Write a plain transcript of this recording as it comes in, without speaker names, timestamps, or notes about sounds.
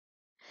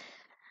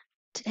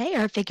Today,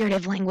 our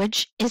figurative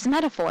language is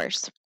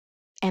metaphors.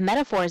 And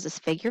metaphor is a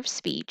figure of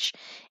speech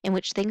in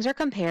which things are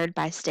compared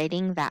by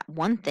stating that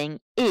one thing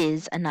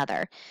is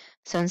another.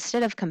 So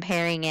instead of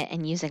comparing it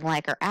and using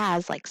like or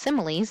as, like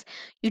similes,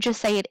 you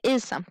just say it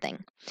is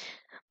something.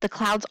 The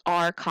clouds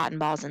are cotton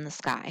balls in the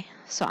sky.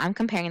 So I'm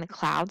comparing the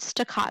clouds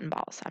to cotton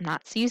balls. I'm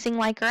not using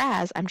like or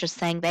as, I'm just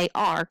saying they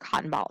are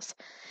cotton balls.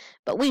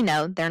 But we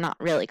know they're not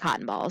really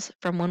cotton balls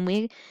from when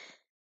we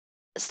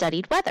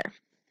studied weather.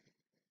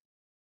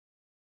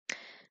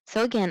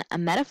 So again, a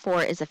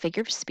metaphor is a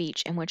figure of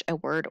speech in which a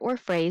word or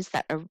phrase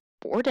that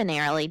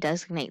ordinarily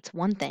designates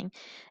one thing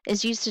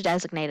is used to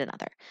designate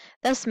another,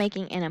 thus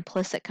making an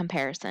implicit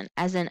comparison,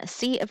 as in a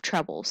sea of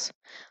troubles,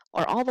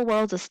 or all the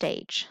world's a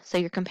stage. So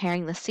you're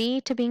comparing the sea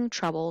to being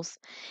troubles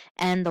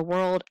and the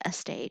world a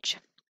stage.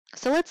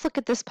 So let's look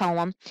at this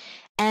poem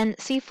and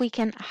see if we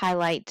can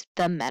highlight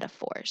the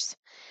metaphors.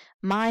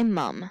 My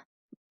mum.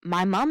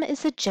 My mum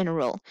is a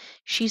general.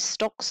 She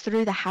stalks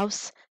through the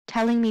house,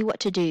 telling me what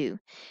to do.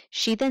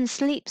 She then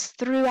sleeps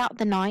throughout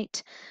the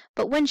night,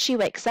 but when she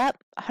wakes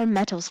up, her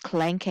metal's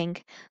clanking,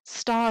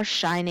 stars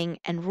shining,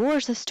 and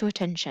roars us to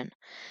attention.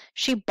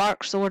 She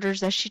barks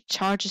orders as she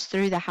charges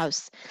through the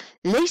house.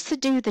 Lisa,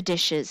 do the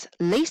dishes.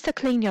 Lisa,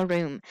 clean your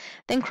room.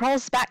 Then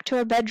crawls back to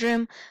her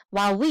bedroom,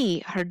 while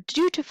we, her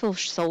dutiful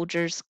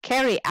soldiers,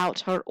 carry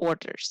out her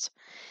orders.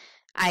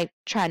 I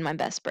tried my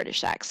best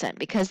British accent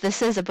because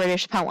this is a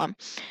British poem.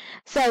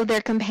 So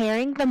they're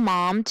comparing the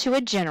mom to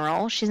a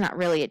general. She's not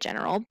really a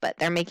general, but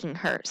they're making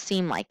her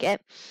seem like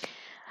it.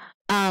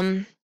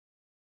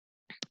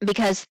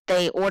 Because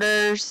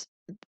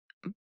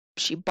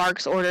she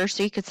barks orders,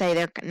 so you could say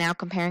they're now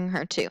comparing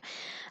her to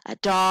a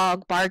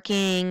dog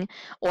barking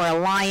or a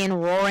lion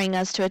roaring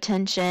us to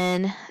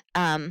attention.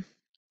 And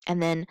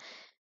then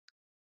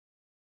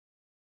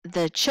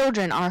the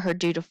children are her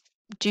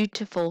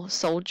dutiful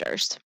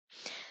soldiers.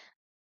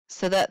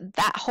 So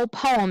that whole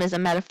poem is a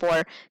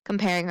metaphor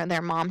comparing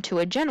their mom to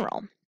a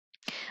general.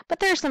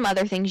 But there are some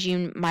other things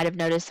you might have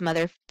noticed, some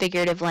other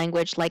figurative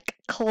language like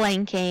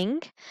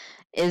clanking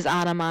is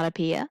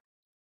onomatopoeia.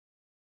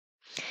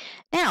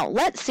 Now,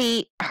 let's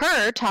see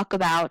her talk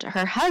about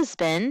her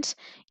husband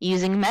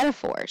using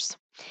metaphors.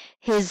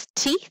 His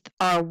teeth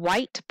are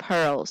white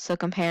pearls, so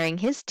comparing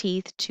his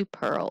teeth to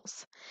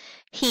pearls.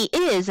 He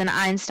is an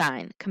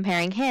Einstein,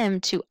 comparing him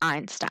to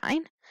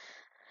Einstein.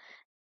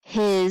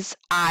 His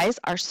eyes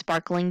are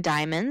sparkling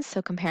diamonds,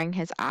 so comparing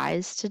his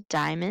eyes to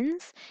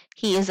diamonds.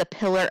 He is a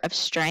pillar of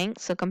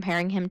strength, so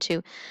comparing him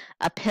to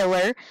a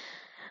pillar.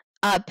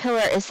 A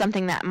pillar is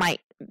something that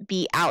might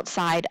be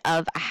outside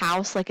of a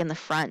house, like in the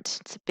front.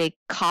 It's a big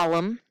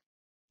column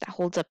that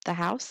holds up the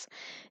house.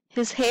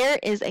 His hair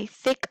is a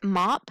thick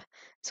mop,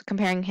 so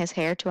comparing his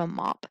hair to a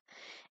mop.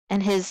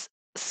 And his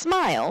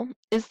smile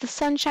is the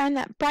sunshine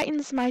that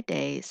brightens my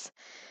days.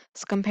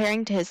 So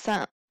comparing to his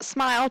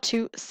smile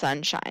to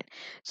sunshine.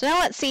 So now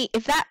let's see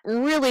if that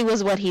really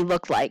was what he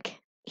looked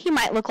like. He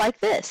might look like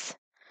this.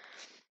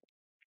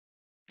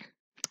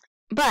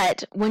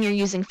 But when you're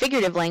using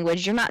figurative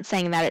language, you're not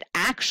saying that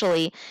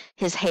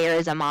his hair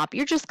is a mop.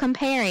 You're just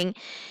comparing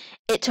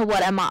it to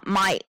what a mop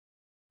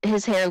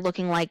his hair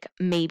looking like,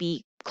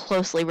 maybe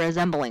closely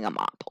resembling a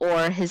mop,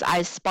 or his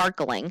eyes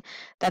sparkling,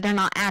 that they're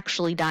not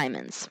actually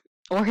diamonds,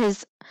 or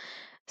his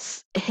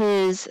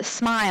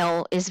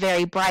smile is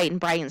very bright and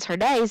brightens her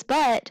days,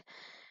 but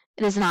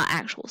it is not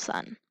actual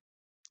sun.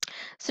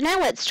 So now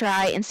let's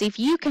try and see if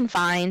you can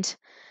find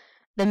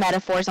the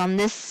metaphors on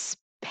this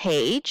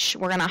page.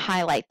 We're going to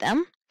highlight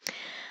them.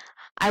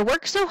 I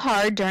worked so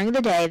hard during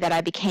the day that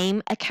I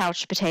became a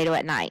couch potato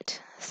at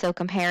night. So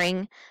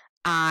comparing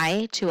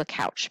I to a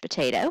couch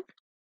potato.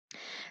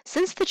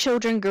 Since the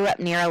children grew up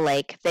near a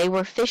lake, they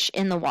were fish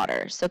in the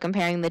water. So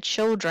comparing the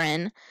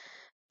children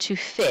to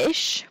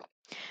fish.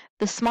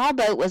 The small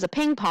boat was a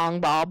ping pong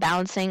ball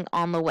bouncing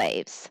on the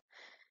waves.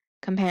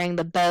 Comparing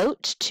the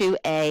boat to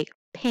a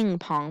ping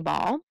pong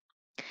ball.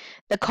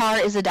 The car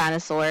is a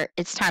dinosaur.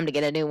 It's time to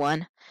get a new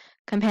one.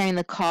 Comparing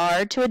the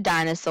car to a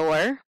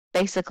dinosaur.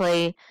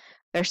 Basically,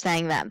 they're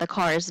saying that the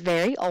car is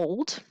very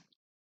old.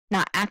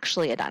 Not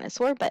actually a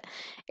dinosaur, but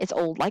it's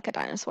old like a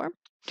dinosaur.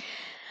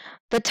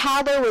 The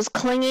toddler was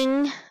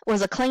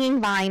a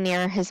clinging vine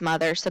near his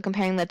mother. So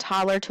comparing the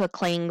toddler to a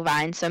clinging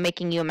vine. So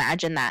making you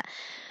imagine that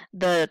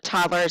the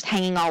toddler is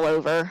hanging all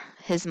over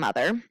his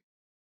mother.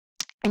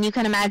 And you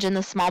can imagine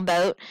the small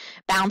boat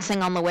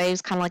bouncing on the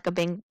waves, kind of like a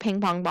big ping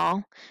pong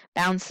ball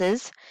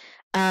bounces.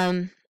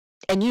 And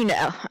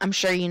I'm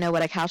sure you know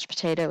what a couch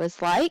potato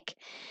is like.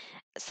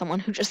 Someone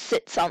who just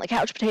sits on the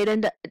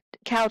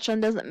couch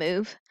and doesn't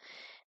move.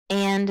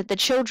 And the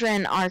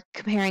children are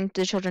comparing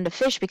the children to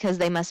fish because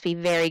they must be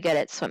very good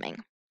at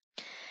swimming.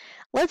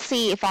 Let's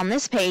see if on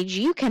this page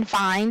you can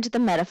find the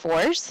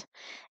metaphors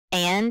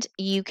and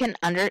you can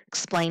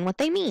explain what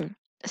they mean.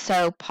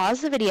 So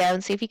pause the video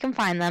and see if you can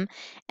find them,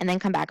 and then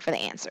come back for the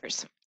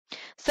answers.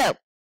 So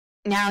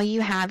now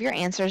you have your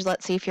answers.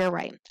 Let's see if you're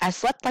right. I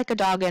slept like a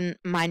dog in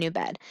my new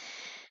bed.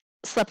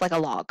 Slept like a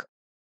log.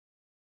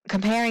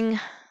 Comparing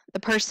The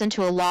person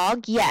to a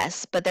log,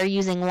 yes, but they're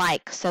using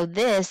like. So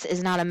this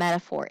is not a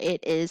metaphor.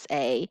 It is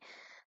a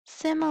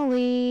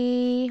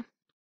simile.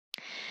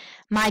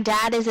 My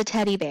dad is a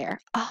teddy bear.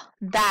 Oh,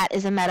 that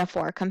is a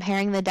metaphor,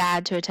 comparing the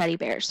dad to a teddy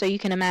bear. So you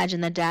can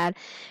imagine the dad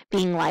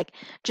being like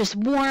just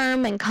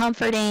warm and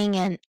comforting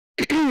and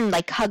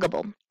like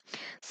huggable.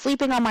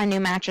 Sleeping on my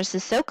new mattress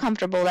is so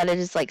comfortable that it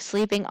is like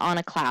sleeping on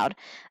a cloud.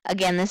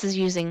 Again, this is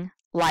using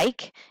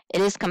like. It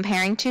is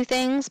comparing two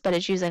things, but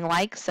it's using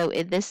like, so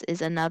this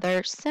is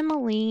another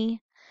simile.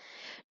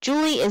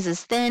 Julie is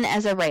as thin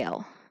as a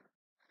rail.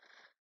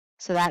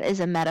 So that is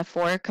a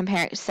metaphor,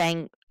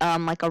 saying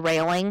like a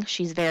railing.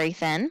 She's very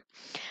thin.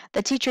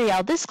 The teacher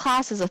yelled, "This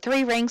class is a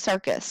 3-ring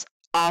circus."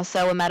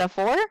 Also a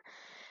metaphor,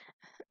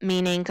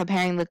 meaning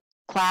comparing the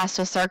class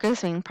to a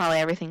circus, meaning probably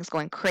everything's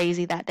going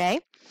crazy that day.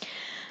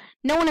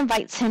 No one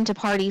invites him to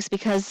parties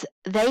because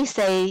they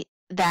say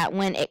that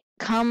when it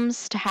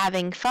comes to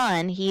having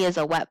fun, he is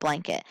a wet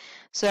blanket.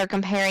 So they're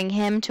comparing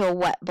him to a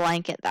wet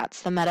blanket.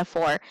 That's the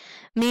metaphor,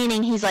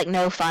 meaning he's like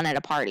no fun at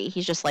a party.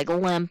 He's just like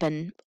limp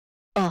and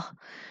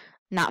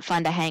not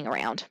fun to hang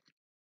around.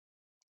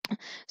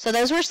 So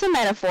those were some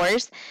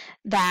metaphors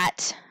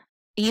that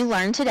you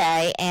learned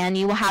today, and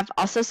you will have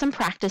also some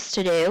practice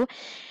to do.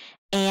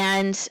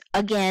 And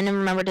again,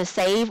 remember to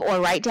save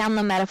or write down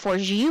the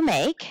metaphors you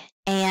make.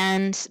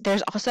 And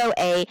there's also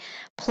a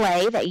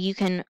play that you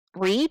can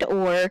read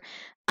or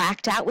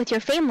act out with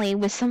your family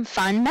with some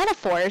fun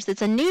metaphors.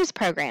 It's a news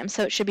program,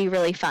 so it should be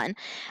really fun.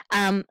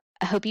 I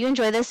hope you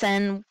enjoy this,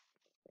 and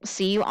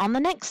see you on the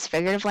next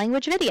figurative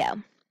language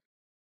video.